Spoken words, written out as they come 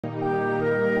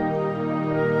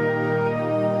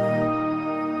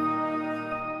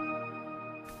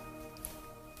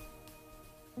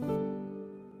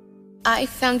I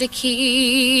found a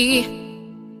key,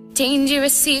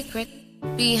 dangerous secret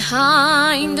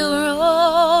behind a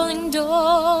rolling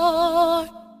door.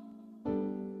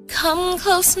 Come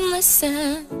close and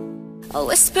listen, I'll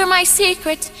whisper my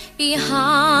secret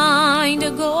behind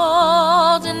a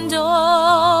golden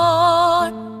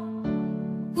door.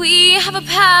 We have a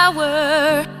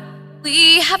power,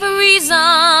 we have a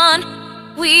reason,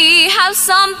 we have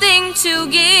something to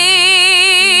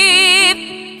give.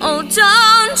 Oh,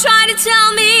 don't try to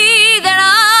tell me that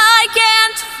I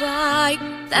can't fly,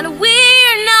 that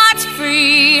we're not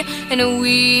free, and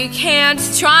we can't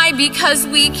try because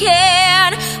we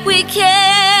can, we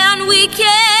can, we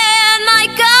can. My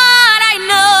God, I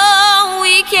know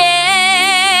we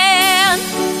can.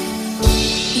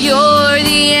 You're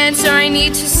the answer I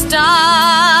need to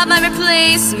stop my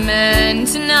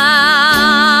replacement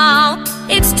now.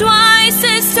 It's twice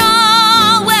as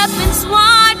tall, weapons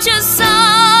watch us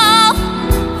all.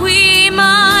 We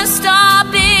must stop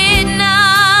it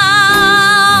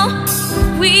now.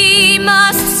 We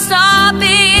must stop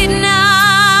it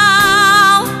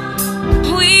now.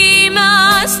 We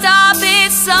must stop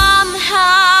it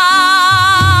somehow.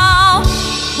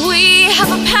 We have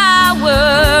a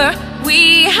power,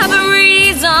 we have a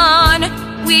reason,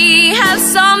 we have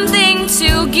something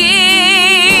to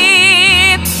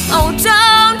give. Oh,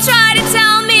 don't try to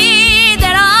tell me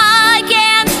that I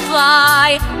can't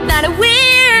fly, that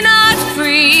we're not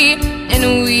free, and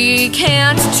we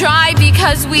can't try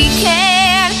because we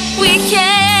can, we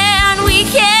can.